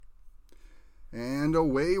And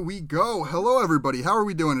away we go. Hello, everybody. How are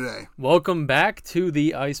we doing today? Welcome back to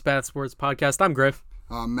the Ice Bath Sports Podcast. I'm Griff.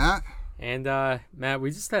 Matt. And, Matt,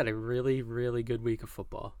 we just had a really, really good week of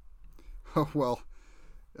football. Well,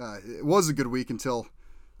 it was a good week until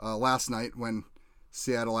last night when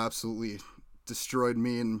Seattle absolutely destroyed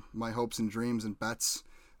me and my hopes and dreams and bets.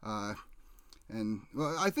 And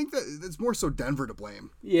I think that it's more so Denver to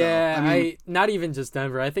blame. Yeah, I mean, not even just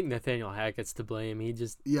Denver. I think Nathaniel Hackett's to blame. He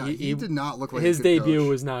did not look like his a good debut coach.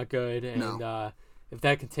 was not good, and No. If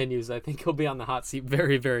that continues, I think he'll be on the hot seat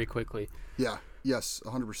very, very quickly. Yeah, yes,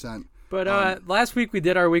 100%. But last week we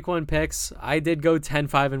did our week 1 picks. I did go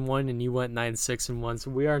 10-5-1, and you went 9-6-1,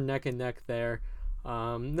 so we are neck and neck there.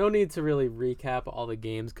 No need to really recap all the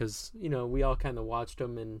games because we all kind of watched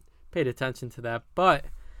them and paid attention to that, but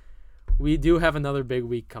we do have another big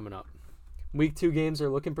week coming up. Week 2 games are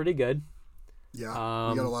looking pretty good. Yeah,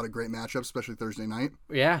 we got a lot of great matchups, especially Thursday night.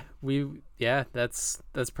 Yeah, that's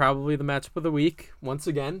probably the matchup of the week once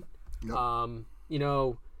again.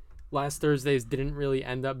 Yep. Last Thursday's didn't really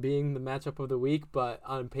end up being the matchup of the week, but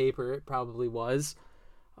on paper it probably was.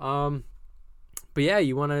 But yeah,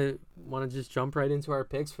 you wanna just jump right into our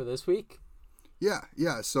picks for this week? Yeah.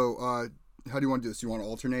 So, how do you want to do this? You want to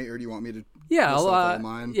alternate, or do you want me to? Yeah, all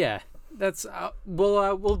mine? Yeah. That's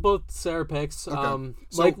we'll both say our picks. Okay.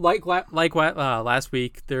 Like last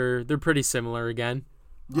week, they're pretty similar again.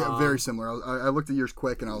 Yeah, very similar. I looked at yours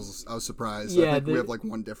quick and I was surprised. Yeah, I think we have like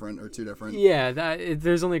one different or two different. Yeah,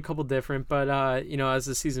 there's only a couple different, but as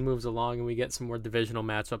the season moves along and we get some more divisional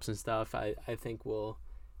matchups and stuff, I think we'll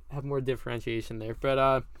have more differentiation there.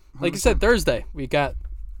 But like you said, Thursday we got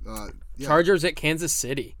Chargers at Kansas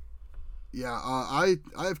City. Yeah, I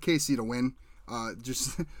have KC to win.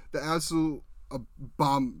 Just the absolute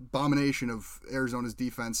abomination of Arizona's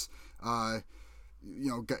defense. Got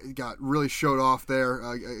really showed off there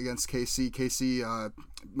against KC.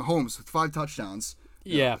 Mahomes with 5 touchdowns.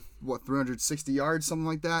 Yeah. 360 yards, something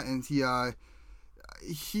like that, and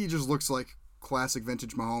he just looks like classic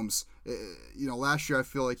vintage Mahomes. Last year I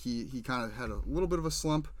feel like he kind of had a little bit of a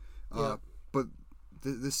slump, but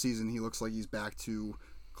this season he looks like he's back to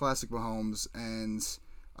classic Mahomes, and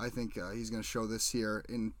I think he's going to show this here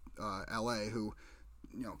in LA, who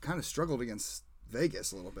kind of struggled against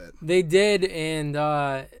Vegas a little bit. They did, and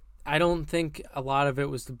I don't think a lot of it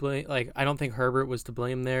was to blame. Like, I don't think Herbert was to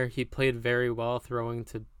blame there. He played very well, throwing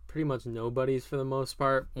to pretty much nobodies for the most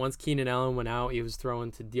part. Once Keenan Allen went out, he was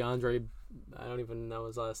throwing to DeAndre. I don't even know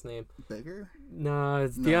his last name. Baker? No,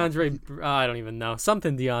 it's DeAndre. I don't even know.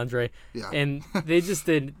 Something DeAndre. Yeah. And they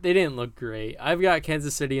didn't look great. I've got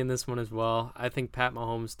Kansas City in this one as well. I think Pat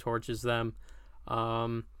Mahomes torches them.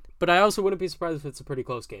 But I also wouldn't be surprised if it's a pretty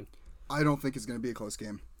close game. I don't think it's going to be a close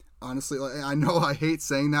game. Honestly, I know I hate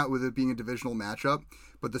saying that with it being a divisional matchup,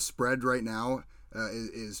 but the spread right now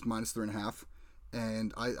is -3.5,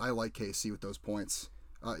 and I like KC with those points.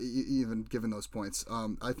 Even given those points,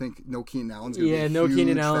 I think no Keenan Allen's going to be a huge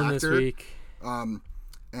Keenan Allen factor. this week.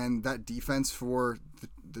 And that defense for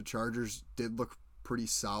the Chargers did look pretty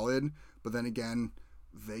solid, but then again,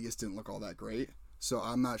 Vegas didn't look all that great. So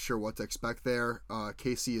I'm not sure what to expect there.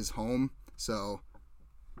 KC is home, so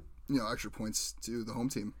extra points to the home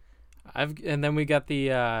team. And then we got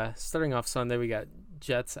the starting off Sunday. We got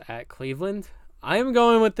Jets at Cleveland. I am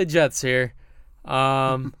going with the Jets here.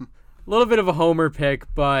 A little bit of a homer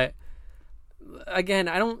pick, but again,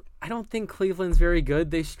 I don't think Cleveland's very good.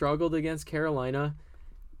 They struggled against Carolina.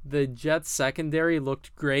 The Jets secondary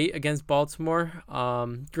looked great against Baltimore.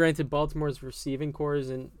 Granted, Baltimore's receiving core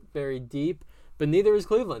isn't very deep, but neither is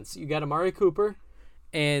Cleveland's. You got Amari Cooper,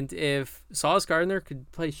 and if Sauce Gardner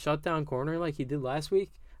could play shutdown corner like he did last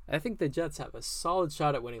week, I think the Jets have a solid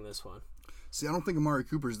shot at winning this one. See, I don't think Amari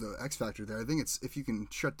Cooper's the X factor there. I think it's if you can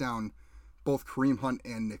shut down both Kareem Hunt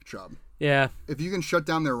and Nick Chubb. Yeah. If you can shut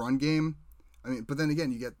down their run game, I mean, but then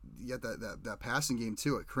again, you get that passing game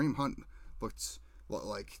too. Kareem Hunt looked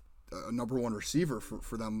like a number 1 receiver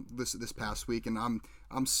for them this past week, and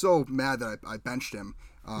I'm so mad that I benched him.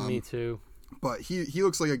 Me too. But he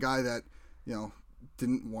looks like a guy that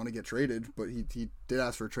didn't want to get traded, but he did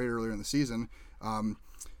ask for a trade earlier in the season. I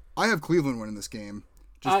have Cleveland winning this game.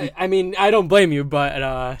 I mean, I don't blame you,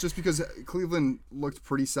 but just because Cleveland looked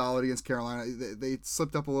pretty solid against Carolina, they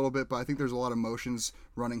slipped up a little bit, but I think there's a lot of emotions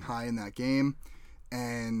running high in that game,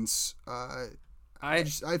 and I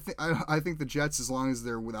think the Jets, as long as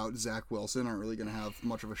they're without Zach Wilson, aren't really going to have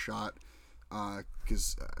much of a shot,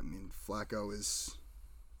 because Flacco is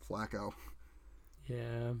Flacco.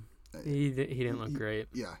 Yeah, he didn't look great.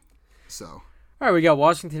 Yeah, so. All right, we got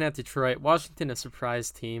Washington at Detroit. Washington, a surprise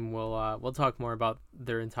team. We'll talk more about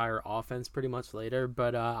their entire offense pretty much later.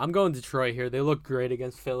 But I'm going Detroit here. They look great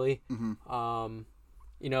against Philly. Mm-hmm.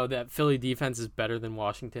 That Philly defense is better than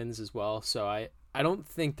Washington's as well. So I don't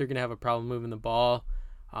think they're gonna have a problem moving the ball.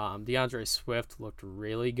 DeAndre Swift looked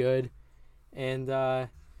really good, and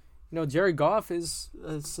Jared Goff is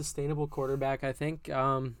a sustainable quarterback. I think.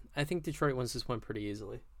 I think Detroit wins this one pretty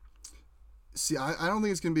easily. See, I don't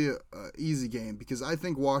think it's going to be an easy game because I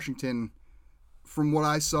think Washington, from what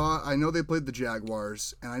I saw, I know they played the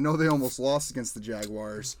Jaguars, and I know they almost lost against the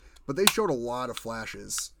Jaguars, but they showed a lot of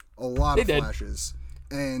flashes. They did. Flashes.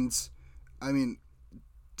 And, I mean,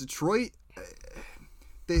 Detroit,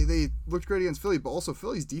 they looked great against Philly, but also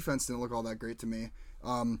Philly's defense didn't look all that great to me.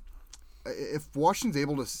 If Washington's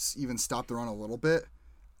able to even stop the run a little bit,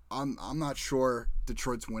 I'm not sure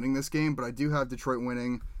Detroit's winning this game, but I do have Detroit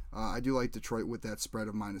winning. I do like Detroit with that spread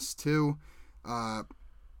of -2.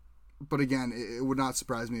 But again, it would not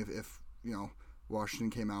surprise me if Washington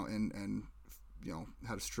came out and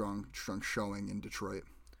had a strong showing in Detroit.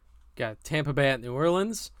 Got Tampa Bay at New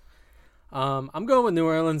Orleans. I'm going with New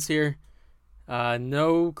Orleans here.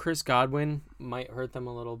 No Chris Godwin might hurt them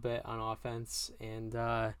a little bit on offense. And,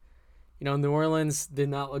 New Orleans did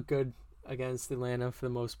not look good against Atlanta for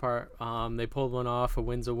the most part. They pulled one off. A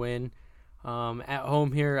win's a win. At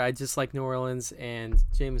home here, I just like New Orleans and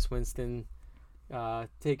Jameis Winston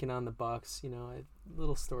taking on the Bucs. A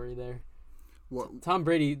little story there. Tom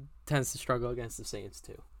Brady tends to struggle against the Saints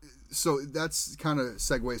too. So that's kind of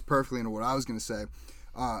segues perfectly into what I was going to say.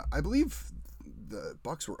 I believe the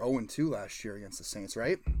Bucs were 0-2 last year against the Saints,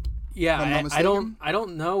 right? Yeah, I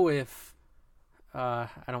don't know if I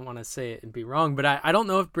don't want to say it and be wrong, but I don't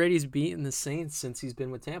know if Brady's beaten the Saints since he's been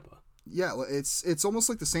with Tampa. Yeah, it's almost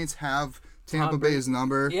like the Saints have Tampa Bay's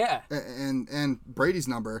number, and Brady's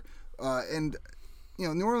number, and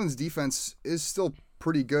New Orleans' defense is still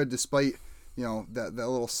pretty good despite that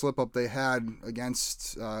little slip up they had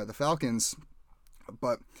against the Falcons,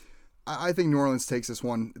 but I think New Orleans takes this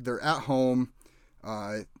one. They're at home,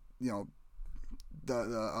 the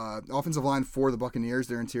offensive line for the Buccaneers,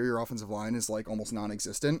 their interior offensive line is like almost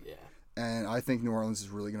non-existent. Yeah. And I think New Orleans is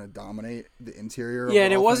really going to dominate the interior. Yeah,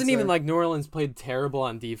 and it wasn't even like New Orleans played terrible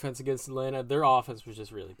on defense against Atlanta. Their offense was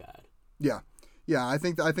just really bad. Yeah. I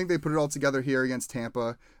think they put it all together here against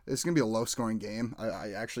Tampa. It's going to be a low-scoring game.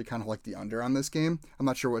 I actually kind of like the under on this game. I'm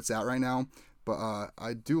not sure what it's at right now, but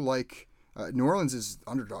I do like New Orleans is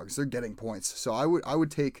underdogs. They're getting points, so I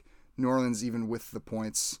would take New Orleans even with the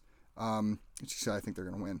points. I think they're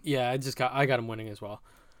going to win. Yeah, I got them winning as well.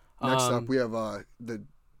 Next up, we have the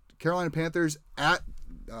Carolina Panthers at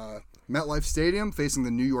MetLife Stadium facing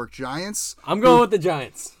the New York Giants. I'm going with the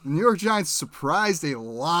Giants. The New York Giants surprised a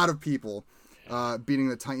lot of people beating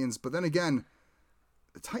the Titans. But then again,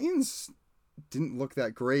 the Titans didn't look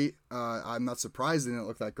that great. I'm not surprised they didn't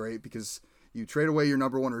look that great because you trade away your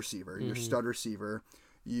number one receiver, your stud receiver.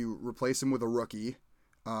 You replace him with a rookie.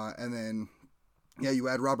 And then, you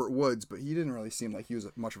add Robert Woods, but he didn't really seem like he was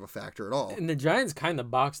much of a factor at all. And the Giants kind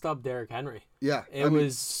of boxed up Derrick Henry. Yeah.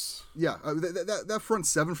 That front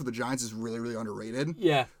seven for the Giants is really, really underrated.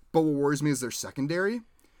 Yeah. But what worries me is their secondary.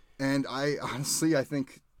 And I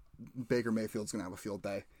think Baker Mayfield's going to have a field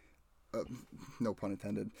day. No pun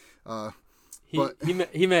intended.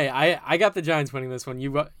 He may. I got the Giants winning this one.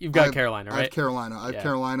 You've got Carolina, right? I have Carolina.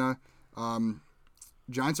 Carolina.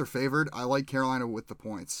 Giants are favored. I like Carolina with the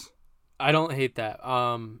points. I don't hate that.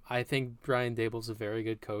 I think Brian Dable's a very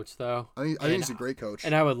good coach, though. I think he's a great coach.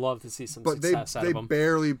 And I would love to see some success out of him. But they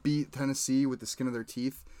barely beat Tennessee with the skin of their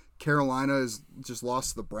teeth. Carolina has just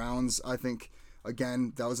lost to the Browns. I think,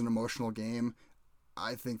 again, that was an emotional game.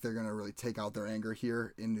 I think they're going to really take out their anger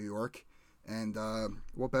here in New York. And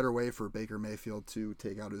what better way for Baker Mayfield to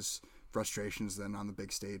take out his frustrations than on the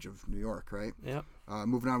big stage of New York, right? Yep.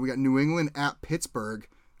 Moving on, we got New England at Pittsburgh.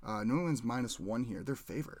 New England's -1 here. They're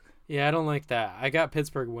favored. Yeah, I don't like that. I got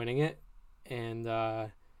Pittsburgh winning it, and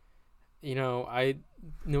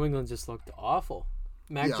New England just looked awful.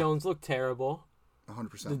 Mac Jones looked terrible.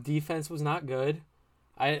 100%. The defense was not good.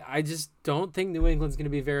 I just don't think New England's going to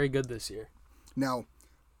be very good this year. Now,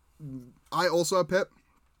 I also have Pitt.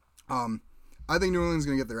 I think New England's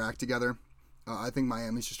going to get their act together. I think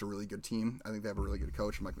Miami's just a really good team. I think they have a really good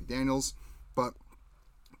coach, Mike McDaniels. But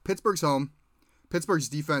Pittsburgh's home. Pittsburgh's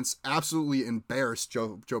defense absolutely embarrassed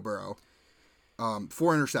Joe Burrow. 4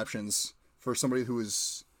 interceptions for somebody who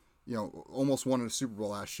was, almost won a Super Bowl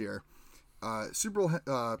last year. Super Bowl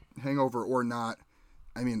hangover or not,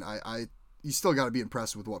 I mean, you still got to be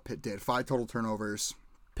impressed with what Pitt did. 5 total turnovers.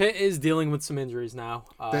 Pitt is dealing with some injuries now.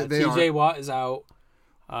 They TJ Watt is out.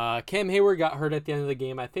 Cam Hayward got hurt at the end of the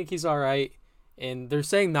game. I think he's all right. And they're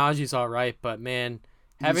saying Najee's all right, but man,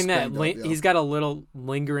 having he's got a little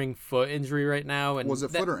lingering foot injury right now. And was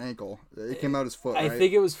it foot or ankle? It came out as foot, right? I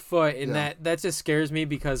think it was foot, and that just scares me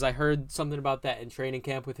because I heard something about that in training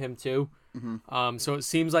camp with him too. Mm-hmm. So it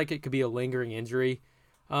seems like it could be a lingering injury.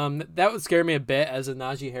 That would scare me a bit as a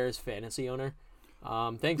Najee Harris fantasy owner.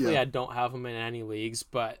 Thankfully, I don't have him in any leagues,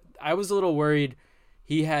 but I was a little worried.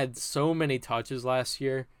 He had so many touches last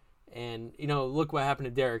year, and look what happened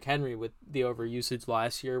to Derrick Henry with the overusage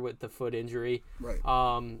last year with the foot injury. Right.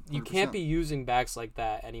 100%. You can't be using backs like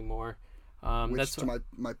that anymore. Which, to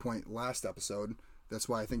my point last episode, that's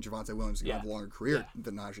why I think Javonte Williams is going to have a longer career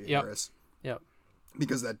than Najee Harris. Yep.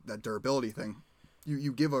 Because that durability thing,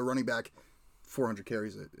 you give a running back 400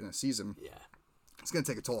 carries in a season, it's going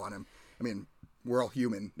to take a toll on him. I mean, we're all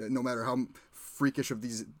human. No matter how freakish of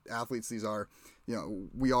these athletes these are,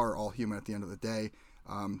 we are all human at the end of the day.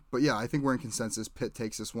 But yeah, I think we're in consensus. Pitt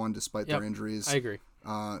takes this one despite their injuries. I agree.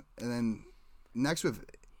 And then next with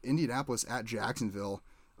Indianapolis at Jacksonville,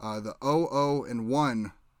 the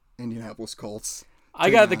 0-1 Indianapolis Colts. I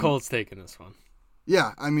got the Colts taking this one.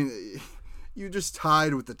 Yeah, I mean, you just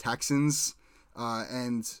tied with the Texans,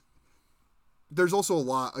 and there's also a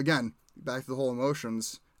lot, again, back to the whole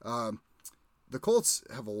emotions, the Colts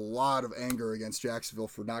have a lot of anger against Jacksonville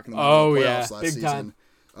for knocking them out of the playoffs last season.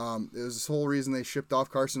 It was this whole reason they shipped off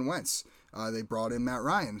Carson Wentz. They brought in Matt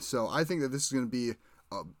Ryan. So I think that this is going to be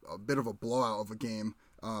a bit of a blowout of a game.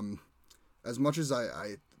 As much as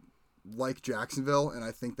I like Jacksonville, and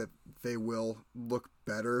I think that they will look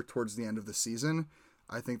better towards the end of the season,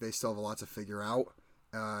 I think they still have a lot to figure out.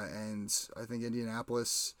 And I think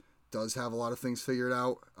Indianapolis does have a lot of things figured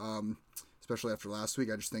out, especially after last week.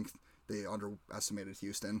 I just think they underestimated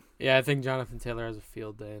Houston. Yeah, I think Jonathan Taylor has a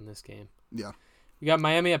field day in this game. Yeah. We got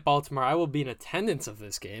Miami at Baltimore. I will be in attendance of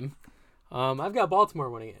this game. I've got Baltimore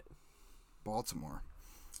winning it. Baltimore.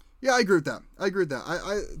 Yeah, I agree with that.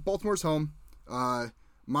 I Baltimore's home.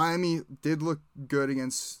 Miami did look good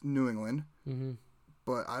against New England,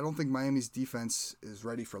 but I don't think Miami's defense is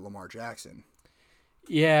ready for Lamar Jackson.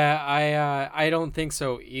 Yeah, I don't think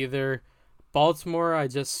so either. Baltimore, I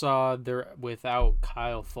just saw they're without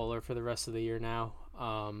Kyle Fuller for the rest of the year now.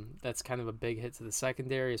 That's kind of a big hit to the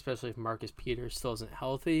secondary, especially if Marcus Peters still isn't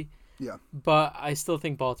healthy. Yeah. But I still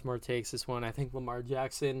think Baltimore takes this one. I think Lamar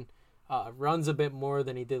Jackson runs a bit more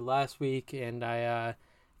than he did last week, and I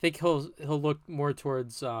think he'll look more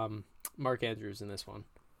towards Mark Andrews in this one.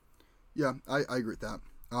 Yeah, I agree with that.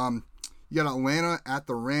 You got Atlanta at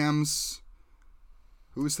the Rams.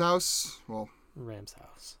 Whose house? Well, Rams'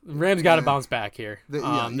 house. The Rams got to bounce back here.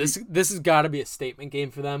 This has got to be a statement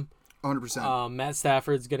game for them. 100%. Matt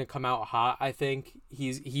Stafford's gonna come out hot. I think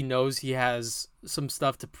he knows he has some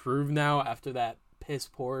stuff to prove now after that piss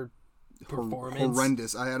poor performance.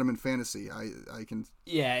 Horrendous. I had him in fantasy. I can.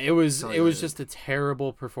 Yeah, it was just a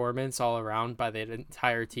terrible performance all around by the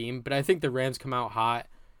entire team. But I think the Rams come out hot.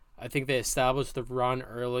 I think they established the run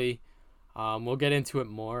early. We'll get into it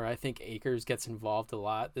more. I think Akers gets involved a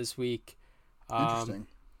lot this week. Interesting.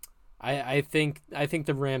 I think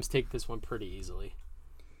the Rams take this one pretty easily.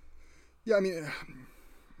 Yeah, I mean,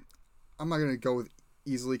 I'm not going to go with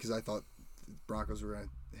easily because I thought the Broncos were going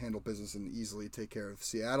to handle business and easily take care of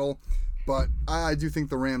Seattle. But I do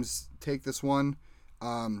think the Rams take this one,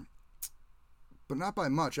 but not by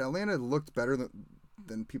much. Atlanta looked better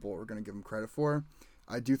than people were going to give them credit for.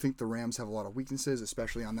 I do think the Rams have a lot of weaknesses,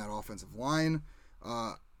 especially on that offensive line.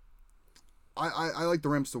 I like the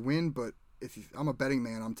Rams to win, but I'm a betting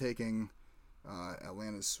man, I'm taking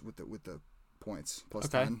Atlanta's with the points plus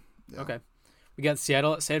 10. Yeah. Okay. We got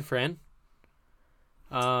Seattle at San Fran.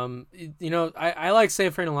 I like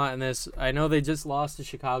San Fran a lot in this. I know they just lost to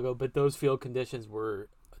Chicago, but those field conditions were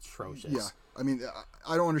atrocious. Yeah. I mean,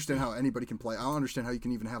 I don't understand how anybody can play. I don't understand how you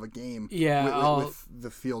can even have a game with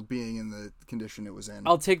the field being in the condition it was in.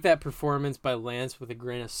 I'll take that performance by Lance with a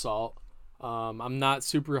grain of salt. I'm not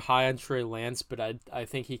super high on Trey Lance, but I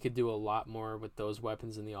think he could do a lot more with those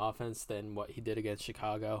weapons in the offense than what he did against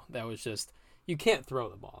Chicago. That was just... You can't throw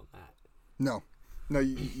the ball in that. No,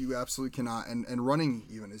 you absolutely cannot. And running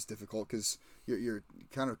even is difficult because you're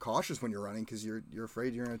kind of cautious when you're running because you're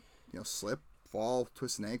afraid you're gonna slip, fall,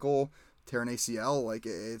 twist an ankle, tear an ACL. Like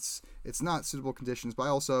it's not suitable conditions. But I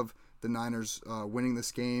also have the Niners winning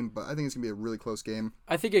this game, but I think it's gonna be a really close game.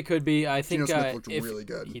 I think it could be. I think Smith looked really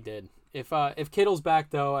good. He did. If Kittle's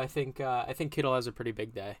back though, I think Kittle has a pretty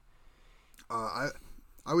big day. I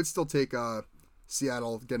would still take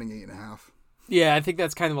Seattle getting 8.5. Yeah, I think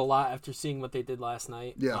that's kind of a lot after seeing what they did last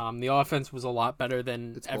night. Yeah. The offense was a lot better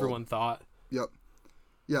than everyone thought. Yep.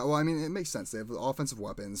 Yeah, well, I mean, it makes sense. They have offensive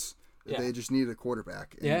weapons. Yeah. They just needed a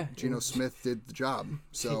quarterback. And Geno Smith did the job.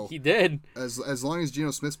 So he did. As long as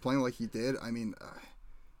Geno Smith's playing like he did, I mean,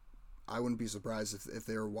 I wouldn't be surprised if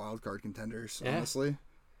they were wild card contenders, honestly.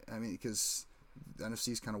 I mean, because the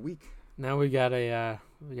NFC's kind of weak. Now we got a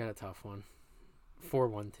tough one.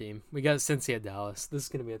 4-1 team. We got Cincy at Dallas. This is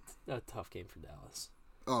going to be a tough game for Dallas.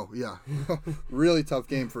 Oh, yeah. Really tough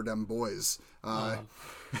game for them boys.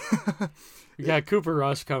 We got Cooper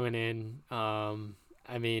Rush coming in.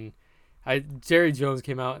 I mean, Jerry Jones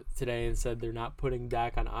came out today and said they're not putting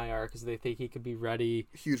Dak on IR because they think he could be ready.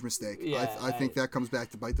 Huge mistake. Yeah, I think that comes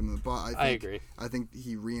back to bite them in the butt. I agree. I think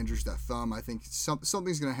he re-injures that thumb. I think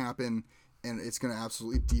something's going to happen, and it's going to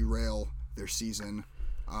absolutely derail their season.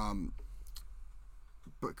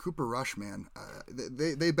 But Cooper Rush, man,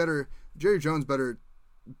 they better – Jerry Jones better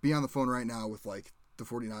be on the phone right now with, like, the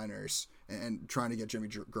 49ers and trying to get Jimmy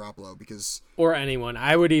Garoppolo because – or anyone.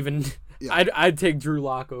 I would even yeah. – I'd take Drew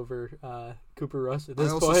Lock over Cooper Rush at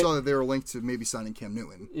this point. I also saw that they were linked to maybe signing Cam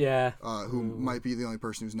Newton. Yeah. Who might be the only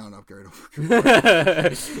person who's not an upgrade over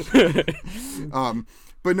Cooper.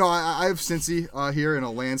 But no, I have Cincy here in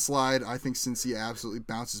a landslide. I think Cincy absolutely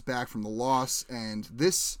bounces back from the loss, and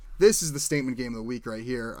this is the statement game of the week right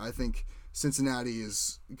here. I think Cincinnati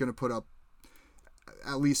is going to put up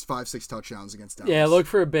at least 5-6 touchdowns against Dallas. Yeah, look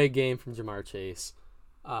for a big game from Jamar Chase.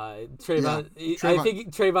 Trayvon. I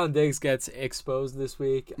think Trayvon Diggs gets exposed this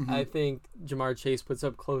week. Mm-hmm. I think Jamar Chase puts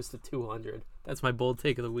up close to 200. That's my bold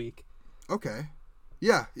take of the week. Okay.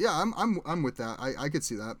 Yeah, I'm with that. I could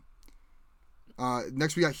see that.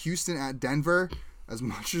 Next we got Houston at Denver. As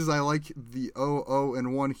much as I like the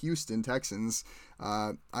 0-1 Houston Texans,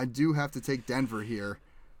 I do have to take Denver here.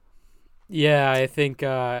 Yeah, I think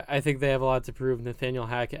they have a lot to prove. Nathaniel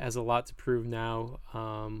Hackett has a lot to prove now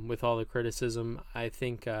with all the criticism. I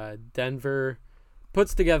think Denver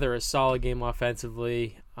puts together a solid game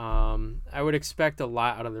offensively. I would expect a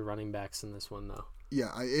lot out of the running backs in this one, though.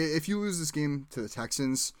 Yeah, if you lose this game to the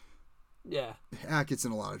Texans, yeah, Hackett's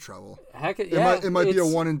in a lot of trouble. Hackett, it might be a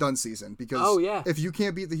one and done season because yeah. if you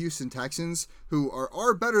can't beat the Houston Texans, who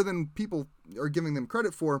are better than people are giving them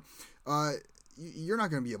credit for, you're not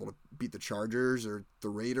going to be able to beat the Chargers or the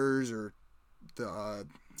Raiders or the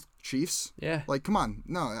Chiefs. Yeah, like come on,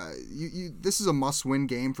 no, this is a must-win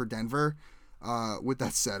game for Denver. With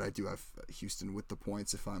that said, I do have Houston with the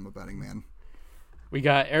points if I'm a betting man. We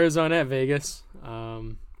got Arizona at Vegas.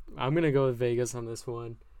 I'm gonna go with Vegas on this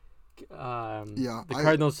one. The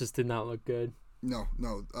Cardinals just did not look good. No.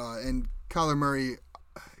 And Kyler Murray,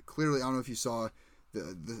 clearly, I don't know if you saw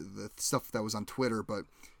the stuff that was on Twitter, but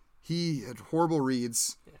he had horrible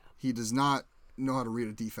reads. Yeah. He does not know how to read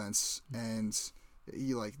a defense, and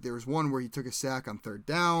there was one where he took a sack on third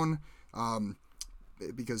down,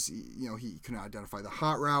 because he couldn't identify the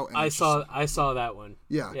hot route. And I saw that one.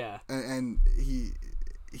 Yeah. And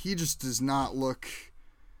he just does not look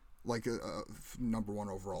like a number one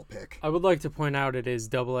overall pick. I would like to point out it is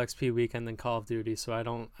double XP weekend than Call of Duty, so I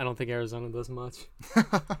don't think Arizona does much.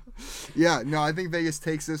 Yeah, no, I think Vegas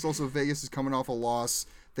takes this. Also, Vegas is coming off a loss.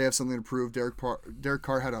 They have something to prove. Derek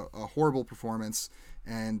Carr had a horrible performance,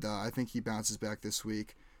 and I think he bounces back this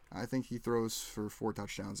week. I think he throws for 4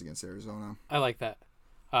 touchdowns against Arizona. I like that.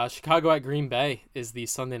 Chicago at Green Bay is the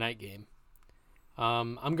Sunday night game.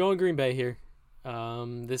 I'm going Green Bay here.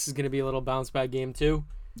 This is going to be a little bounce back game too.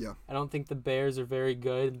 Yeah. I don't think the Bears are very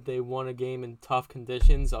good. They won a game in tough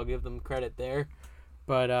conditions. I'll give them credit there.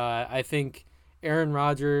 But I think Aaron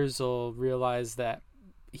Rodgers will realize that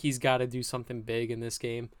he's got to do something big in this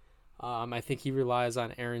game. I think he relies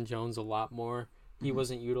on Aaron Jones a lot more. He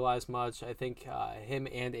wasn't utilized much. I think him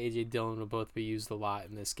and A.J. Dillon will both be used a lot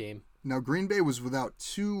in this game. Now, Green Bay was without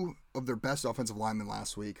 2 of their best offensive linemen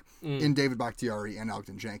last week in David Bakhtiari and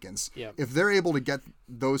Elgton Jenkins. Yep. If they're able to get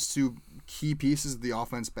those 2 key pieces of the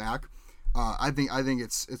offense back, I think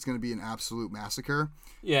it's going to be an absolute massacre.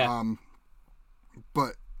 Yeah.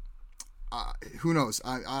 But who knows?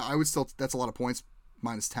 I would still. That's a lot of points,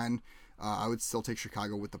 -10. I would still take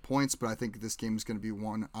Chicago with the points, but I think this game is going to be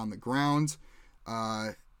won on the ground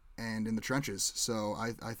and in the trenches. So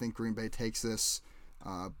I think Green Bay takes this.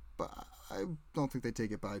 But I don't think they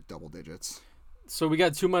take it by double digits. So we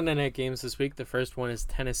got 2 Monday night games this week. The first one is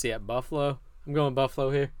Tennessee at Buffalo. I'm going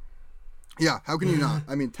Buffalo here. Yeah, how can you not?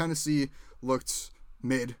 I mean, Tennessee looked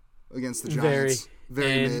mid against the Giants.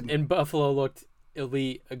 Very mid. And Buffalo looked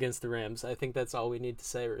elite against the Rams. I think that's all we need to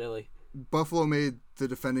say, really. Buffalo made the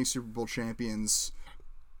defending Super Bowl champions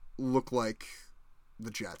look like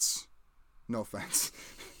the Jets. No offense.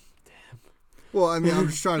 Well, I mean, I'm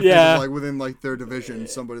just trying to think of, within, their division,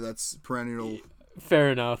 somebody that's perennial. Fair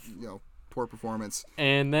enough. poor performance.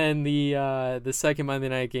 And then the second Monday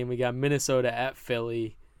night game, we got Minnesota at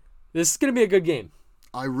Philly. This is going to be a good game.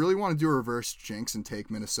 I really want to do a reverse jinx and take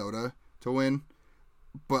Minnesota to win,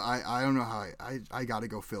 but I don't know how. I got to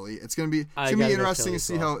go Philly. It's going to be interesting to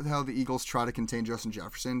see how the Eagles try to contain Justin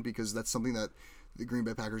Jefferson, because that's something that the Green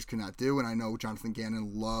Bay Packers cannot do. And I know Jonathan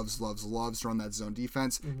Gannon loves to run that zone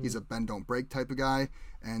defense. Mm-hmm. He's a bend don't break type of guy,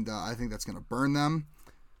 and I think that's going to burn them.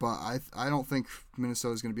 But I don't think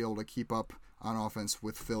Minnesota's going to be able to keep up on offense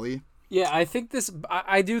with Philly. Yeah, I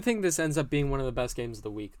do think this ends up being one of the best games of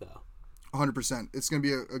the week, though. 100%. It's going to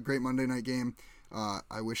be a great Monday night game.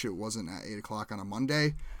 I wish it wasn't at 8 o'clock on a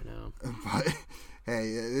Monday. I know. But,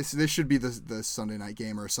 hey, this should be the Sunday night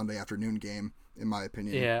game or a Sunday afternoon game, in my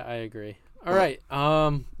opinion. Yeah, I agree. All right.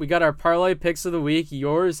 We got our parlay picks of the week.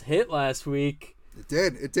 Yours hit last week.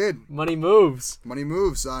 It did. Money moves.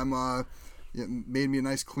 I'm it made me a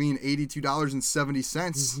nice clean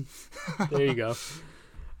 $82.70. There you go.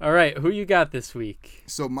 All right, who you got this week?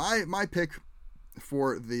 So my pick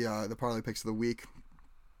for the parlay picks of the week,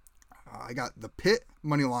 I got the Pitt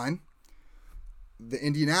money line, the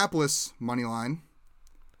Indianapolis money line.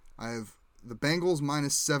 I have the Bengals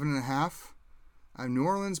minus 7.5. I have New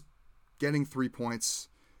Orleans getting 3 points,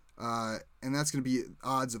 and that's going to be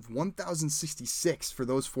odds of 1,066 for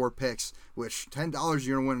those 4 picks. Which $10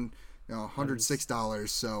 you're going to win, $106.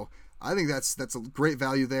 So I think that's a great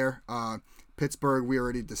value there. Pittsburgh, we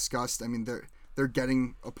already discussed. I mean, they're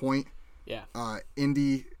getting a point. Yeah.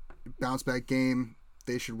 Indy, bounce back game.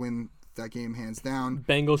 They should win that game hands down.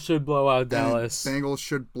 Bengals should blow out Dallas. Bengals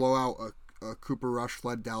should blow out a Cooper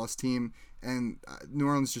Rush-led Dallas team. And New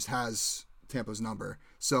Orleans just has Tampa's number.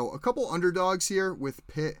 So a couple underdogs here with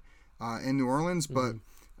Pitt and New Orleans. But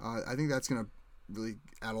I think that's going to really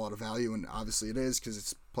add a lot of value. And obviously it is, because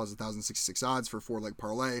it's plus 1,066 odds for 4-leg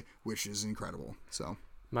parlay, which is incredible. So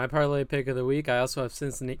my parlay pick of the week, I also have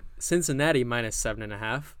Cincinnati minus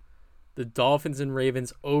 7.5. The Dolphins and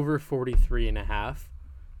Ravens over 43.5.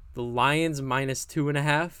 The Lions minus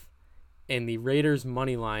 2.5. And the Raiders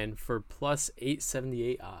money line for plus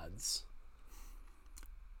 878 odds.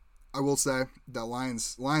 I will say that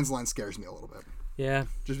Lions line scares me a little bit. Yeah.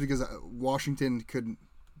 Just because Washington could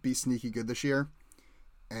be sneaky good this year.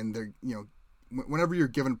 And they're, whenever you're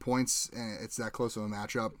given points and it's that close of a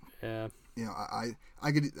matchup. Yeah.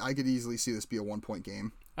 I could easily see this be a 1-point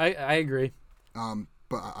game. I agree. But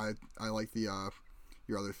I like your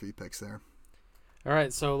other 3 picks there. All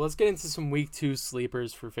right, so let's get into some week 2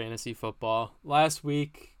 sleepers for fantasy football. Last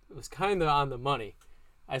week it was kind of on the money.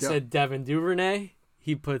 I said Devin Duvernay.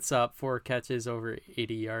 He puts up 4 catches over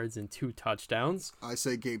 80 yards and 2 touchdowns. I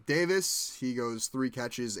say Gabe Davis. He goes 3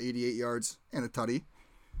 catches, 88 yards, and a tutty.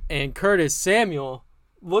 And Curtis Samuel,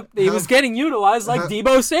 he was getting utilized like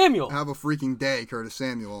Deebo Samuel. Have a freaking day, Curtis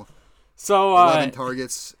Samuel. So 11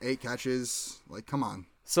 targets, 8 catches. Like, come on.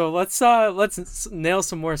 So let's nail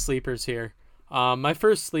some more sleepers here. My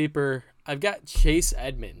first sleeper, I've got Chase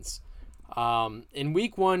Edmonds. In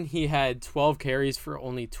week 1, he had 12 carries for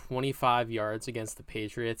only 25 yards against the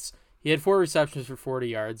Patriots. He had 4 receptions for 40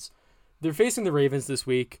 yards. They're facing the Ravens this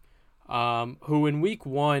week, who in week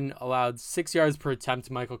 1 allowed 6 yards per attempt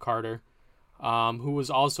to Michael Carter, who was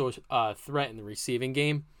also a threat in the receiving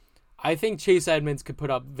game. I think Chase Edmonds could put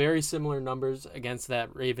up very similar numbers against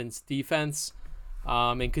that Ravens defense,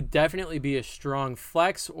 and could definitely be a strong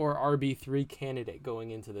flex or RB3 candidate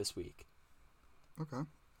going into this week. Okay.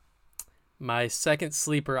 My second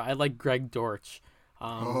sleeper, I like Greg Dortch.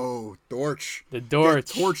 Dortch. The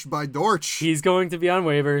Dortch. Get torched by Dortch. He's going to be on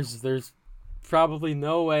waivers. There's probably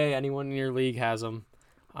no way anyone in your league has him.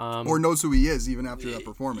 Or knows who he is even after that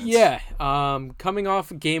performance. Yeah. Coming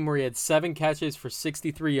off a game where he had 7 catches for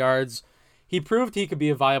 63 yards, he proved he could be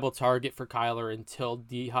a viable target for Kyler until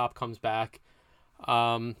D-Hop comes back.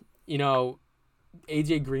 A.J.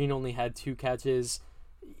 Green only had 2 catches.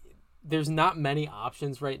 There's not many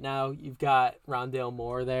options right now. You've got Rondale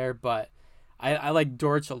Moore there, but I like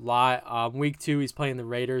Dortch a lot. Week 2, he's playing the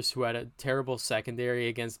Raiders, who had a terrible secondary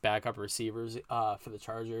against backup receivers for the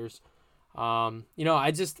Chargers.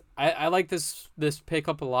 I like this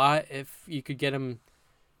pickup a lot. If you could get him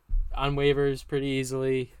on waivers pretty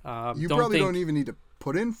easily. You probably don't even need to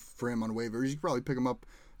put in for him on waivers. You could probably pick him up,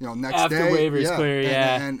 next after day. Waivers clear,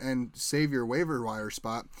 and save your waiver wire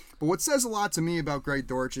spot. But what says a lot to me about Greg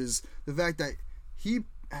Dortch is the fact that he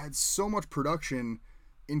had so much production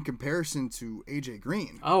in comparison to A.J.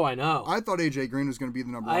 Green. Oh, I know. I thought A.J. Green was going to be the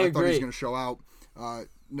number 1. I thought he was going to show out.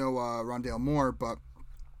 No Rondale Moore, but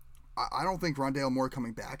I don't think Rondale Moore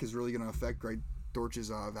coming back is really going to affect Greg Dortch's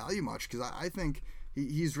value much, because I think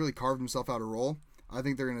he's really carved himself out a role. I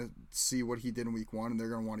think they're going to see what he did in week 1, and they're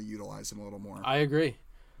going to want to utilize him a little more. I agree.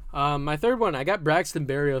 My third one, I got Braxton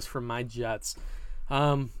Berrios from my Jets.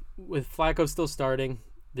 With Flacco still starting,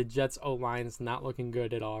 the Jets' O-line is not looking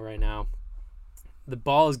good at all right now. The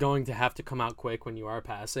ball is going to have to come out quick when you are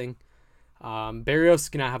passing. Berrios is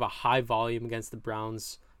going to have a high volume against the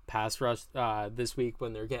Browns pass rush this week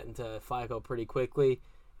when they're getting to Flacco pretty quickly.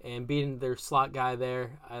 And being their slot guy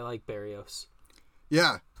there, I like Berrios.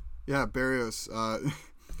 Yeah, Berrios.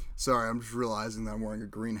 Sorry, I'm just realizing that I'm wearing a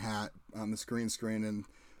green hat on this green screen, and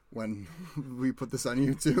when we put this on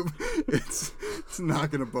YouTube, it's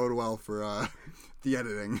not going to bode well for the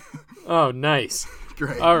editing. Oh, nice.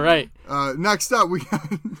 Great. All right. Next up, we got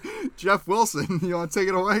Jeff Wilson. You want to take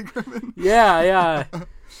it away, Griffin? Yeah.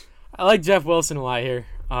 I like Jeff Wilson a lot here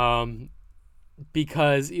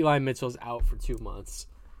because Eli Mitchell's out for 2 months.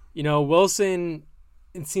 Wilson,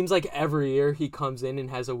 it seems like every year he comes in and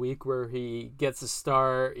has a week where he gets a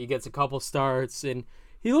start, he gets a couple starts, and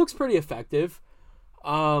he looks pretty effective.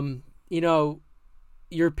 You're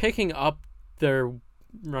picking up their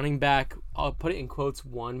running back, I'll put it in quotes,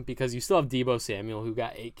 1, because you still have Deebo Samuel, who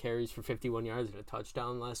got 8 carries for 51 yards and a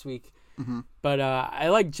touchdown last week. Mm-hmm. But I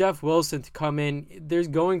like Jeff Wilson to come in. There's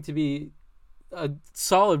going to be a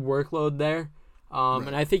solid workload there, right.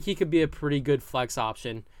 And I think he could be a pretty good flex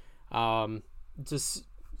option. Just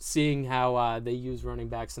seeing how they use running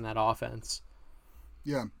backs in that offense.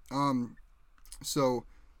 Yeah. So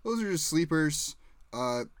those are just sleepers.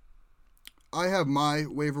 I have my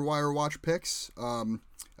waiver wire watch picks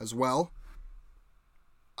as well.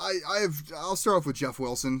 I'll start off with Jeff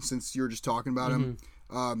Wilson since you were just talking about him.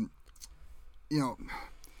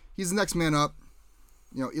 He's the next man up.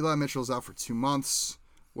 Eli Mitchell's out for 2 months.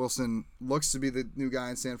 Wilson looks to be the new guy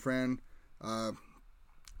in San Fran.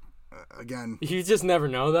 Again, you just never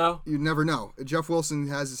know, though. You never know. Jeff Wilson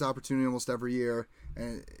has this opportunity almost every year,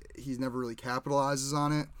 and he's never really capitalizes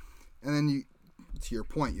on it. And then to your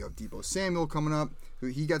point, you have Deebo Samuel coming up, who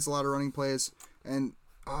he gets a lot of running plays, and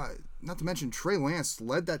not to mention Trey Lance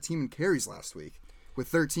led that team in carries last week with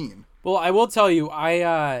 13. Well, I will tell you,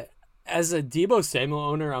 as a Deebo Samuel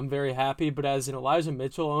owner, I'm very happy, but as an Elijah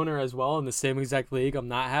Mitchell owner as well in the same exact league, I'm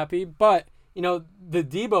not happy. But the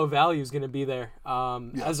Deebo value is going to be there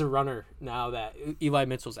as a runner now that Eli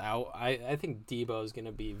Mitchell's out. I think Deebo is going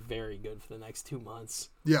to be very good for the next 2 months.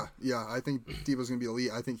 Yeah. I think Deebo's going to be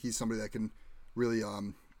elite. I think he's somebody that can really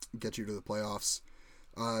get you to the playoffs.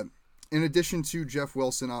 In addition to Jeff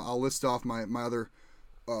Wilson, I'll list off my other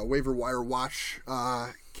waiver wire watch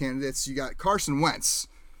candidates. You got Carson Wentz.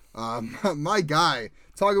 My guy.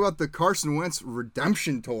 Talk about the Carson Wentz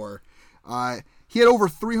redemption tour. He had over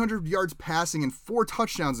 300 yards passing and 4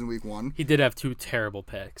 touchdowns in week 1. He did have 2 terrible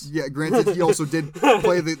picks. Yeah, granted, he also did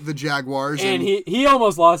play the Jaguars. And he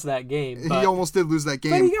almost lost that game. He almost did lose that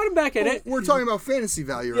game. But he got him back in it. We're talking about fantasy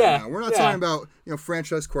value right now. We're not talking about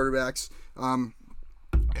franchise quarterbacks.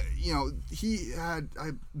 He had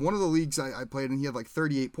one of the leagues I played in, he had like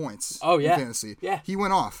 38 points in fantasy. Yeah. He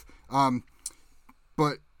went off.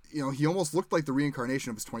 But, he almost looked like the reincarnation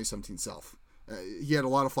of his 2017 self. He had a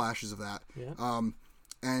lot of flashes of that. Yeah.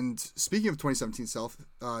 And speaking of 2017 self,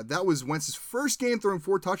 that was Wentz's first game throwing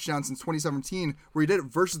 4 touchdowns since 2017, where he did it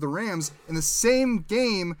versus the Rams in the same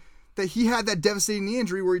game that he had that devastating knee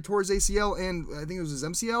injury where he tore his ACL and I think it was his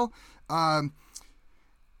MCL. And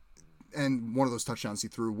one of those touchdowns he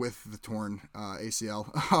threw with the torn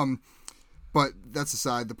ACL. But that's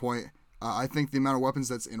aside the point. I think the amount of weapons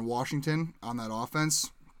that's in Washington on that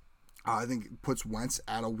offense, I think puts Wentz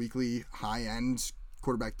at a weekly high-end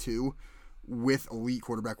quarterback 2 with elite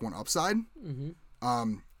quarterback 1 upside.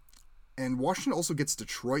 Mm-hmm. And Washington also gets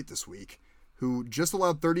Detroit this week, who just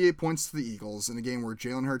allowed 38 points to the Eagles in a game where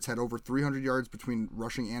Jalen Hurts had over 300 yards between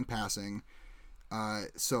rushing and passing.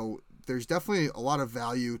 So there's definitely a lot of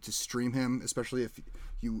value to stream him, especially if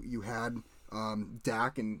you had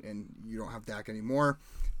Dak and you don't have Dak anymore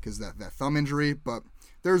because that thumb injury. But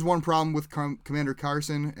there's one problem with Commander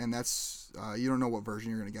Carson, and that's you don't know what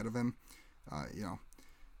version you're going to get of him.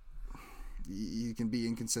 You can be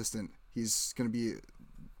inconsistent. He's going to be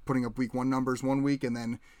putting up week 1 numbers one week, and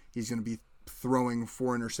then he's going to be throwing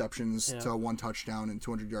 4 interceptions to 1 touchdown and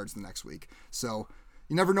 200 yards the next week. So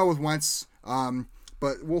you never know with Wentz.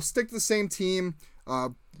 But we'll stick to the same team.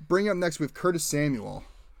 Bring up next with Curtis Samuel.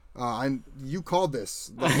 You called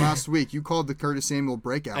this last week. You called the Curtis Samuel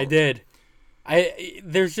breakout. I did.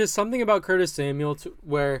 There's just something about Curtis Samuel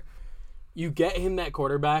where you get him that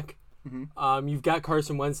quarterback. Mm-hmm. You've got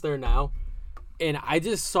Carson Wentz there now. And I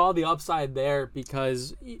just saw the upside there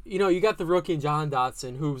because, you got the rookie John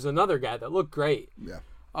Dotson, who's another guy that looked great. Yeah.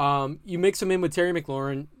 You mix him in with Terry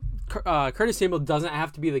McLaurin. Curtis Samuel doesn't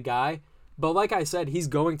have to be the guy, but like I said, he's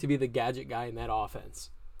going to be the gadget guy in that offense.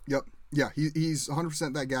 Yep. Yeah, he's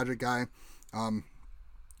 100% that gadget guy.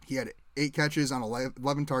 He had 8 catches on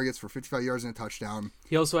 11 targets for 55 yards and a touchdown.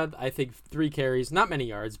 He also had, I think, 3 carries. Not many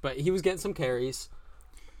yards, but he was getting some carries.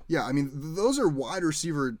 Yeah, I mean, those are wide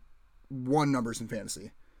receiver 1 numbers in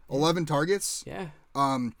fantasy. 11 targets. Yeah.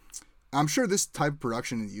 I'm sure this type of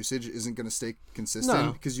production and usage isn't going to stay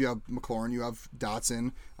consistent because you have McLaurin, you have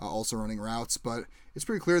Dotson also running routes, but it's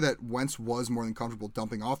pretty clear that Wentz was more than comfortable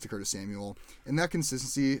dumping off to Curtis Samuel, and that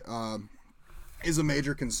consistency is a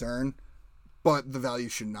major concern, but the value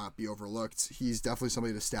should not be overlooked. He's definitely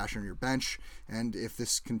somebody to stash on your bench, and if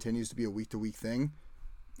this continues to be a week-to-week thing,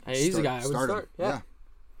 he's a guy I would start. Yeah.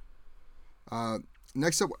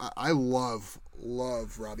 Next up, I love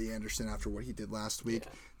Robbie Anderson after what he did last week.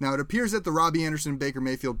 Yeah. Now, it appears that the Robbie Anderson-Baker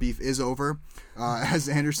Mayfield beef is over, as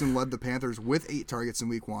Anderson led the Panthers with 8 targets in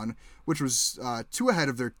Week 1, which was 2 ahead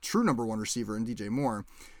of their true number 1 receiver in DJ Moore.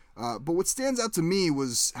 But what stands out to me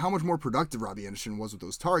was how much more productive Robbie Anderson was with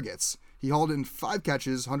those targets. He hauled in 5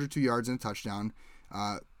 catches, 102 yards, and a touchdown.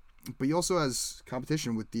 But he also has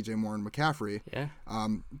competition with DJ Moore and McCaffrey. Yeah.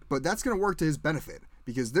 But that's going to work to his benefit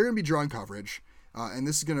because they're going to be drawing coverage. And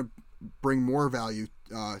this is going to bring more value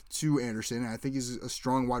to Anderson. And I think he's a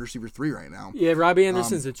strong wide receiver 3 right now. Yeah, Robbie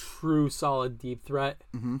Anderson's a true solid deep threat.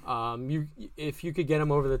 Mm-hmm. If you could get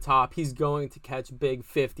him over the top, he's going to catch big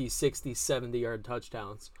 50, 60, 70-yard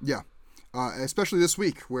touchdowns. Yeah, especially this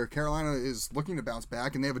week where Carolina is looking to bounce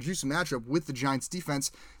back, and they have a juicy matchup with the Giants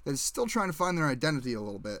defense that is still trying to find their identity a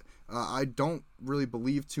little bit. I don't really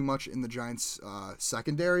believe too much in the Giants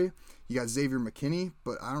secondary. You got Xavier McKinney,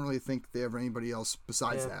 but I don't really think they have anybody else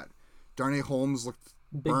besides that. Darnay Holmes looked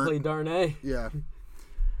big burnt. Play Darnay. Yeah.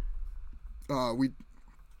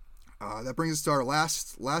 That brings us to our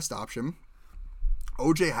last option,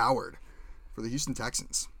 O.J. Howard for the Houston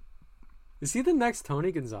Texans. Is he the next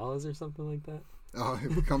Tony Gonzalez or something like that?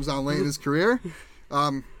 If it comes on late in his career.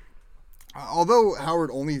 Although Howard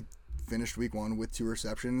only finished Week 1 with 2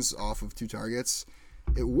 receptions off of 2 targets,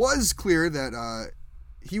 it was clear that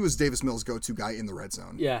he was Davis Mills' go-to guy in the red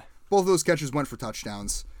zone. Yeah. Both of those catches went for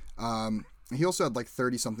touchdowns. He also had like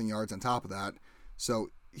 30-something yards on top of that.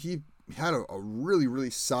 So he had a really, really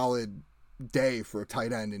solid day for a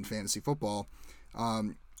tight end in fantasy football.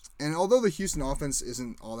 And although the Houston offense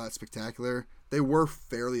isn't all that spectacular, they were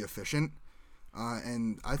fairly efficient.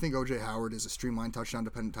 And I think O.J. Howard is a streamlined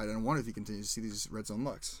touchdown-dependent tight end 1 if he continues to see these red zone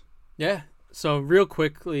looks. Yeah. So real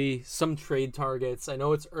quickly, some trade targets. I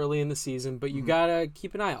know it's early in the season, but you got to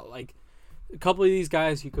keep an eye out. Like a couple of these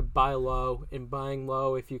guys you could buy low, and buying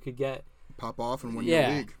low if you could get... Pop off and win your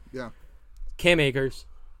league. Yeah. Cam Akers.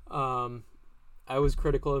 I was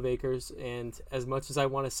critical of Akers, and as much as I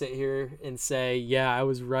want to sit here and say, yeah, I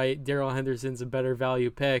was right, Darrell Henderson's a better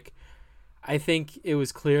value pick, I think it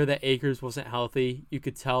was clear that Akers wasn't healthy. You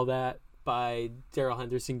could tell that by Darrell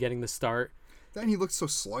Henderson getting the start. Then he looked so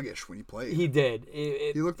sluggish when he played. He did.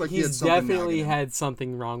 He looked like he's definitely had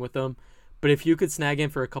something wrong with him. But if you could snag him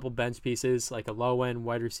for a couple bench pieces, like a low-end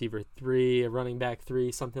wide receiver 3, a running back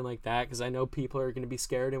 3, something like that, because I know people are going to be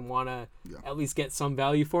scared and want to at least get some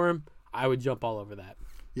value for him, I would jump all over that.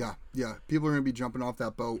 Yeah. People are going to be jumping off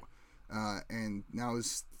that boat, and now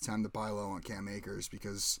is the time to buy low on Cam Akers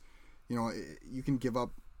because, you can give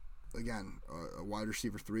up, again, a wide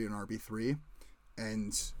receiver 3 and RB3,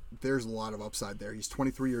 and there's a lot of upside there. He's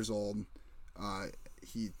 23 years old.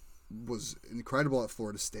 He was incredible at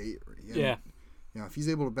Florida State. And, if he's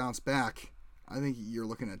able to bounce back, I think you're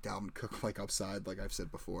looking at Dalvin Cook like upside, like I've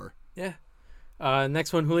said before. Yeah.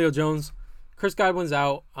 Next one, Julio Jones. Chris Godwin's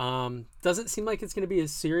out. Doesn't seem like it's going to be a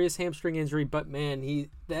serious hamstring injury, but man,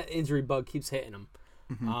 that injury bug keeps hitting him.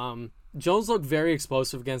 Mm-hmm. Jones looked very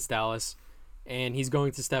explosive against Dallas, and he's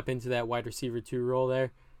going to step into that wide receiver 2 role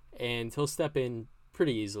there, and he'll step in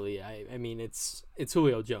pretty easily. I mean, it's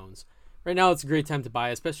Julio Jones. Right now, it's a great time to buy,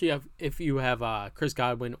 especially if you have Chris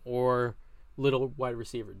Godwin or little wide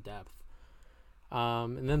receiver depth.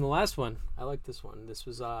 And then the last one, I like this one. This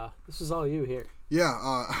was all you here.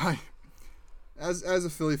 Yeah, as a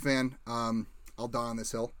Philly fan, I'll die on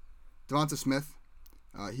this hill. Devonta Smith,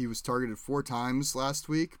 he was targeted 4 times last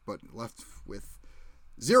week, but left with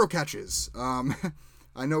 0 catches.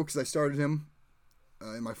 I know because I started him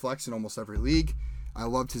in my flex in almost every league. I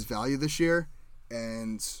loved his value this year,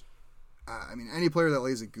 and I mean, any player that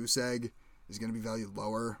lays a goose egg is going to be valued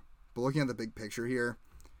lower. But looking at the big picture here,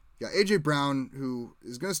 yeah, A.J. Brown, who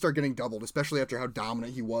is going to start getting doubled, especially after how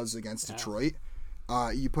dominant he was against Detroit.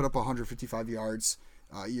 You put up 155 yards,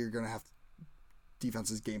 you're going to have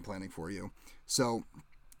defenses game planning for you. So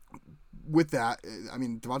with that, I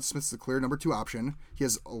mean, Devonta Smith's the clear number 2 option. He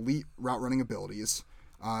has elite route running abilities,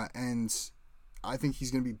 and I think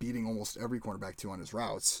he's going to be beating almost every cornerback 2 on his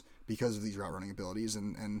routes because of these route running abilities,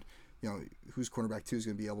 and who's cornerback 2 is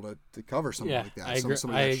going to be able to cover something like that. I agree.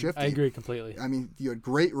 I agree completely. I mean, you had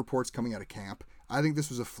great reports coming out of camp. I think this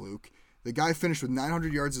was a fluke. The guy finished with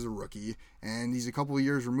 900 yards as a rookie, and he's a couple of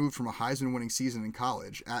years removed from a Heisman-winning season in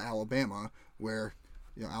college at Alabama, where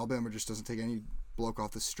Alabama just doesn't take any bloke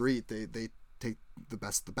off the street. They take the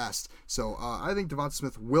best of the best. So I think Devonta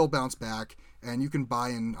Smith will bounce back, and you can buy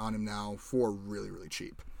in on him now for really, really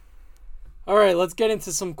cheap. All right, let's get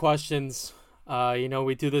into some questions.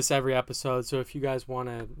 We do this every episode, so if you guys want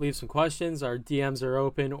to leave some questions, our DMs are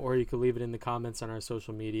open, or you can leave it in the comments on our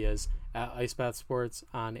social medias at Icebath Sports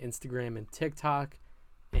on Instagram and TikTok,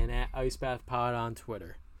 and at IcebathPod on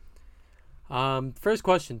Twitter. First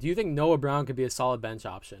question, do you think Noah Brown could be a solid bench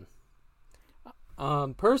option?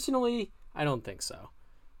 Personally, I don't think so.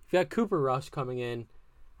 You've got Cooper Rush coming in.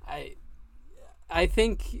 I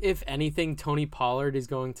think, if anything, Tony Pollard is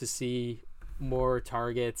going to see more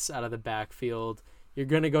targets out of the backfield. You're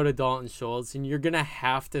going to go to Dalton Schultz, and you're going to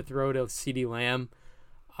have to throw to CeeDee Lamb.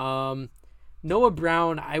 Noah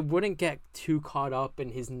Brown, I wouldn't get too caught up in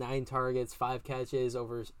his 9 targets, 5 catches.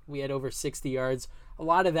 We had over 60 yards. A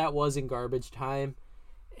lot of that was in garbage time.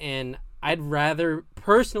 And I'd rather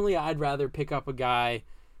pick up a guy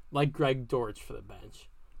like Greg Dortch for the bench.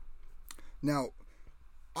 Now,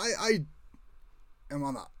 I am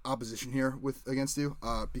on the opposition here against you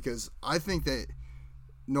because I think that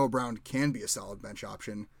Noah Brown can be a solid bench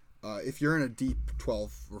option if you're in a deep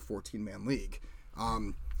 12 or 14 man league,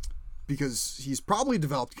 because he's probably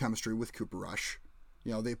developed chemistry with Cooper Rush.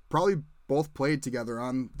 They probably both played together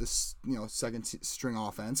on this second string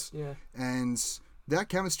offense. Yeah. And that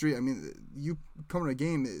chemistry, I mean, you come in a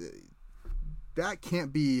game, that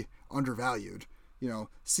can't be undervalued.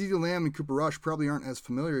 CeeDee Lamb and Cooper Rush probably aren't as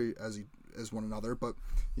familiar as one another, but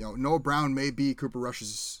Noah Brown may be Cooper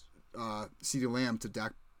Rush's CeeDee Lamb to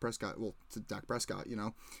Dak Prescott. Well, to Dak Prescott,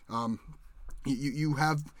 you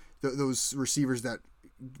have those receivers that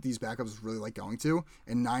these backups really like going to,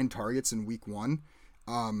 and 9 targets in week 1.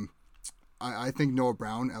 I think Noah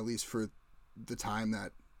Brown, at least for the time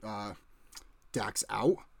that Dak's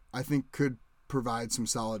out, I think could provide some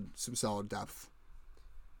solid depth.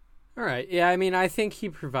 All right. Yeah, I mean, I think he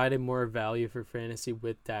provided more value for fantasy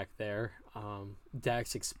with Dak there.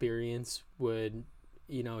 Dak's experience would,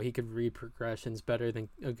 he could read progressions better than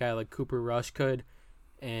a guy like Cooper Rush could.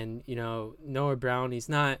 And, Noah Brown, he's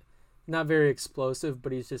not very explosive,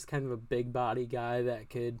 but he's just kind of a big body guy that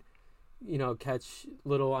could, catch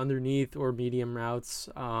little underneath or medium routes.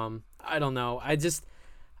 I don't know. I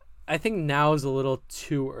think now is a little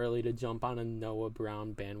too early to jump on a Noah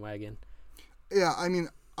Brown bandwagon. Yeah, I mean,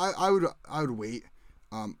 I would wait,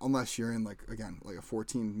 unless you're in like a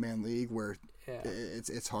 14-man league where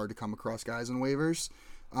it's hard to come across guys on waivers.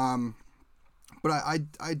 But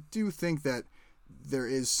I do think that there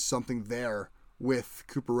is something there with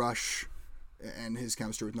Cooper Rush and his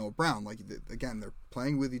chemistry with Noah Brown. Like, again, they're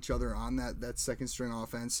playing with each other on that second string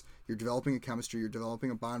offense. You're developing a chemistry. You're developing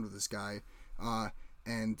a bond with this guy.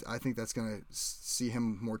 And I think that's going to see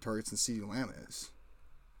him more targets than CeeDee Lamb is.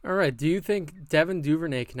 All right. Do you think Devin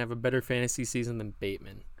Duvernay can have a better fantasy season than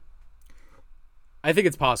Bateman? I think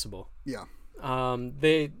it's possible. Yeah.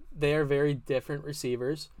 They are very different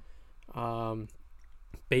receivers.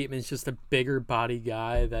 Bateman's just a bigger body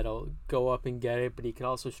guy that'll go up and get it, but he can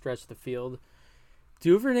also stretch the field.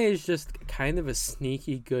 Duvernay is just kind of a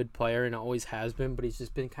sneaky good player and always has been, but he's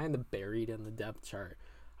just been kind of buried in the depth chart.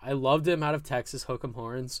 I loved him out of Texas, hook 'em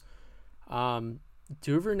horns.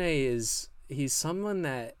 Duvernay he's someone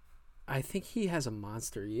that I think he has a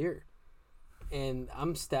monster year. And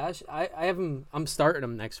I'm starting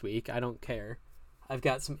him next week. I don't care. I've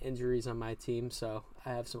got some injuries on my team, so I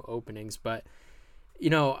have some openings. But,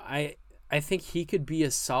 I think he could be a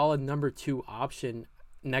solid number 2 option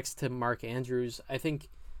next to Mark Andrews. I think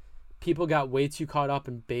people got way too caught up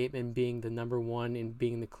in Bateman being the number 1 and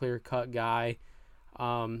being the clear-cut guy.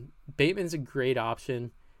 Bateman's a great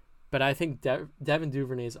option, but I think Devin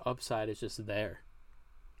Duvernay's upside is just there.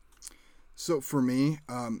 So for me,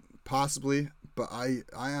 possibly, but I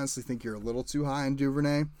honestly think you're a little too high on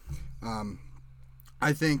Duvernay.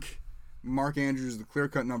 I think Mark Andrews is the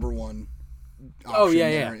clear-cut number 1 option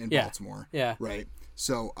in Baltimore. Yeah. Right.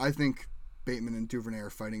 So I think Bateman and Duvernay are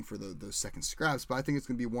fighting for those second scraps, but I think it's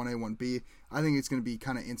going to be 1A, 1B. I think it's going to be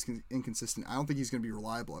kind of inconsistent. I don't think he's going to be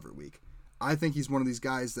reliable every week. I think he's one of these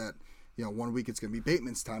guys that, 1 week it's going to be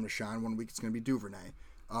Bateman's time to shine, 1 week it's going to be Duvernay.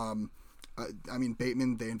 I mean,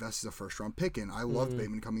 Bateman, they invested a first-round pick in. I loved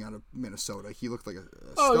Bateman coming out of Minnesota. He looked like a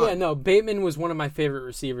Oh, stud. yeah, no. Bateman was one of my favorite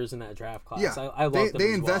receivers in that draft class. Yeah, I loved him they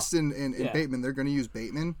as invest well. in Bateman. They're going to use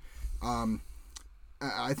Bateman.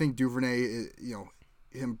 I think Duvernay,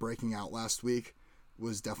 him breaking out last week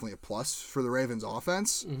was definitely a plus for the Ravens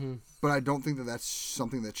offense. Mm-hmm. But I don't think that that's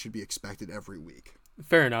something that should be expected every week.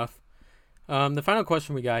 Fair enough. The final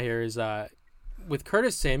question we got here is, with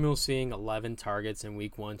Curtis Samuel seeing 11 targets in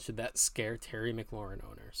week 1, should that scare Terry McLaurin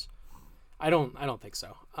owners? I don't think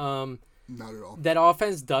so. Not at all. That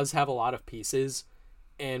offense does have a lot of pieces,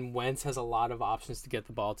 and Wentz has a lot of options to get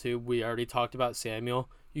the ball to. We already talked about Samuel.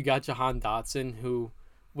 You got Jahan Dotson, who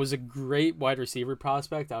was a great wide receiver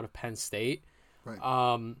prospect out of Penn State.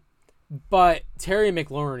 Right. But Terry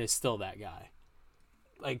McLaurin is still that guy.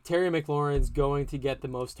 Like, Terry McLaurin's going to get the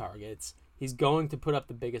most targets. He's going to put up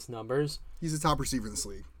the biggest numbers. He's the top receiver in this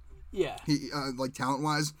league. Yeah. He like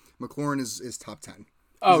talent-wise, McLaurin is top 10.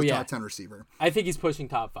 He's top 10 receiver. I think he's pushing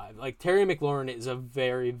top 5. Like, Terry McLaurin is a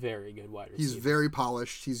very, very good wide receiver. He's very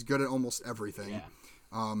polished. He's good at almost everything.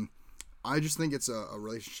 Yeah. I just think it's a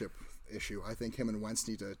relationship issue. I think him and Wentz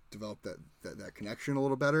need to develop that connection a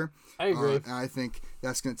little better. I agree. And I think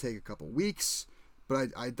that's going to take a couple weeks, but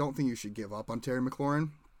I don't think you should give up on Terry McLaurin.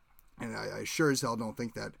 And I sure as hell don't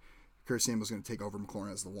think that Curtis Samuel is going to take over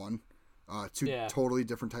McLaurin as the one. Two totally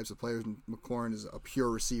different types of players. McLaurin is a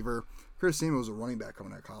pure receiver. Curtis Samuel was a running back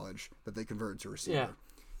coming out of college that they converted to receiver.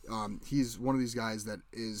 Yeah. He's one of these guys that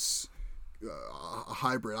is a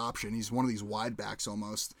hybrid option. He's one of these wide backs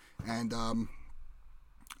almost. And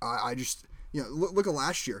I just, look at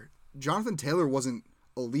last year. Jonathan Taylor wasn't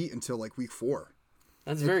elite until like week 4.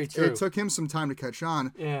 That's very true. It took him some time to catch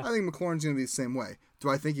on. Yeah. I think McLaurin's going to be the same way. Do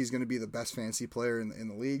I think he's going to be the best fantasy player in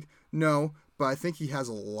the league? No, but I think he has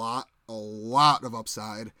a lot of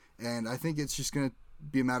upside, and I think it's just going to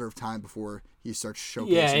be a matter of time before he starts showcasing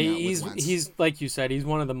that with Wentz. He's like you said, he's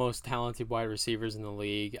one of the most talented wide receivers in the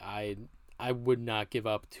league. I would not give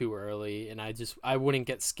up too early, and I wouldn't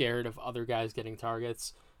get scared of other guys getting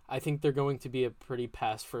targets. I think they're going to be a pretty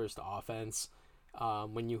pass-first offense.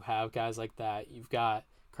 When you have guys like that, you've got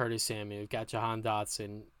Curtis Samuel, you've got Jahan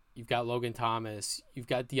Dotson, you've got Logan Thomas, you've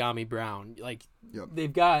got De'Ami Brown. Like,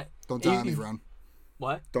 they've got... Don't die on me, Brown.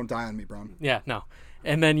 What? Don't die on me, Brown. Yeah, no.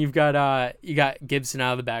 And then you've got Gibson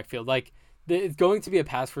out of the backfield. Like, it's going to be a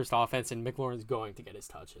pass-first offense, and McLaurin's going to get his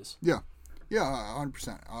touches. Yeah,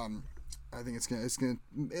 100%. I think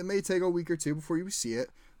it may take a week or two before you see it,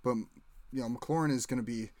 but McLaurin is going to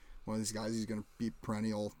be one of these guys. He's going to be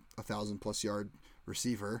perennial 1,000+ yard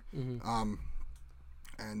receiver,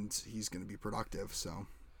 and he's going to be productive. So,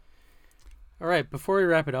 all right, before we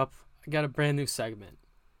wrap it up, I got a brand new segment.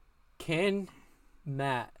 Can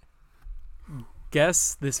Matt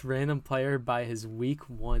guess this random player by his week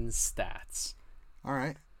 1 stats? All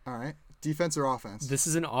right. Defense or offense? This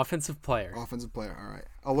is an offensive player. Offensive player. All right.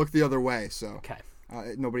 I'll look the other way, so okay.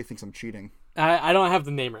 Nobody thinks I'm cheating. I don't have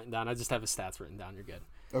the name written down. I just have his stats written down. You're good.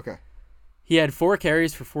 Okay. He had 4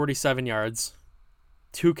 carries for 47 yards,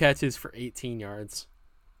 2 catches for 18 yards,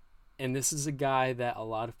 and this is a guy that a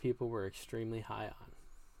lot of people were extremely high on.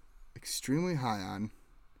 Extremely high on.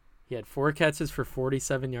 He had 4 catches for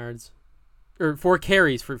 47 yards, or 4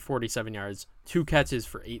 carries for 47 yards, 2 catches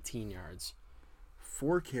for 18 yards.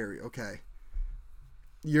 4 carry. Okay.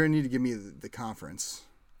 You're going to need to give me the conference.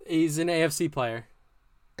 He's an AFC player.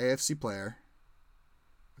 AFC player.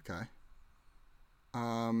 Okay.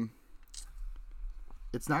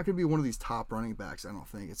 It's not going to be one of these top running backs, I don't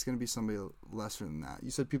think. It's going to be somebody lesser than that. You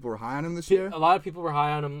said people were high on him this year? A lot of people were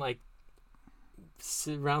high on him, like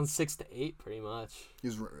around 6 to 8, pretty much. He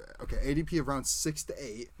was okay. ADP of around 6 to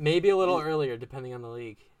 8. Maybe a little earlier, depending on the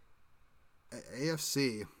league.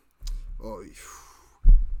 AFC. Oh,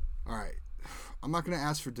 all right. I'm not going to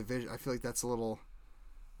ask for division. I feel like that's a little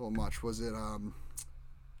much. Was it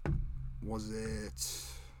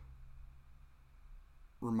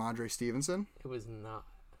Ramondre Stevenson? It was not.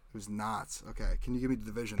 It was not. Okay. Can you give me the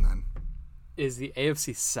division then? Is the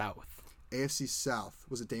AFC South. AFC South.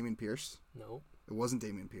 Was it Dameon Pierce? No. It wasn't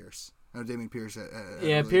Dameon Pierce. I know Dameon Pierce had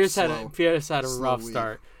Pierce had a rough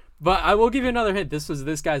start. But I will give you another hint. This was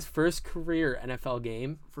this guy's first career NFL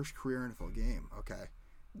game. First career NFL game. Okay.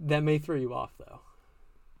 That may throw you off, though.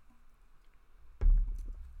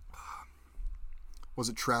 Was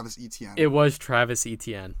it Travis Etienne? It was Travis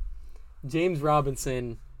Etienne. James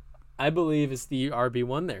Robinson, I believe, is the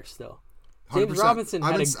RB1 there still. James 100%. Robinson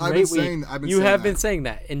had a great week. You have been saying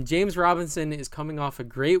that. And James Robinson is coming off a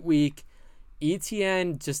great week.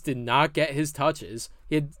 Etienne just did not get his touches.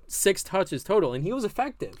 He had 6 touches total, and he was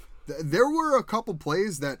effective. There were a couple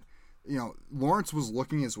plays that Lawrence was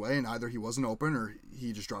looking his way, and either he wasn't open or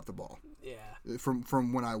he just dropped the ball. Yeah.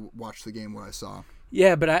 From when I watched the game, what I saw.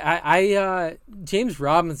 Yeah, but I James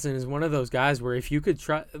Robinson is one of those guys where if you could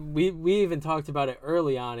try, we even talked about it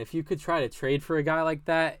early on. If you could try to trade for a guy like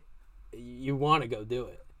that, you want to go do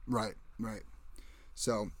it. Right.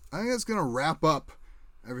 So I think that's gonna wrap up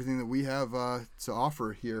everything that we have to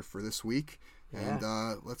offer here for this week. Yeah.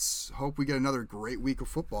 And let's hope we get another great week of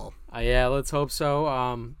football. Yeah, let's hope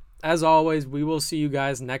so. As always, we will see you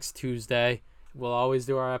guys next Tuesday. We'll always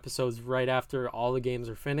do our episodes right after all the games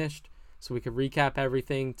are finished, so we can recap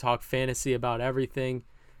everything, talk fantasy about everything,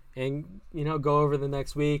 and go over the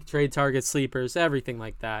next week, trade targets, sleepers, everything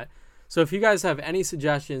like that. So if you guys have any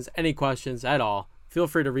suggestions, any questions at all, feel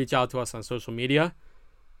free to reach out to us on social media.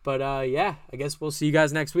 But I guess we'll see you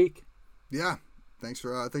guys next week. Yeah, thanks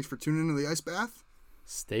for tuning into the Ice Bath.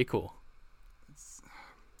 Stay cool.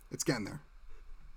 It's getting there.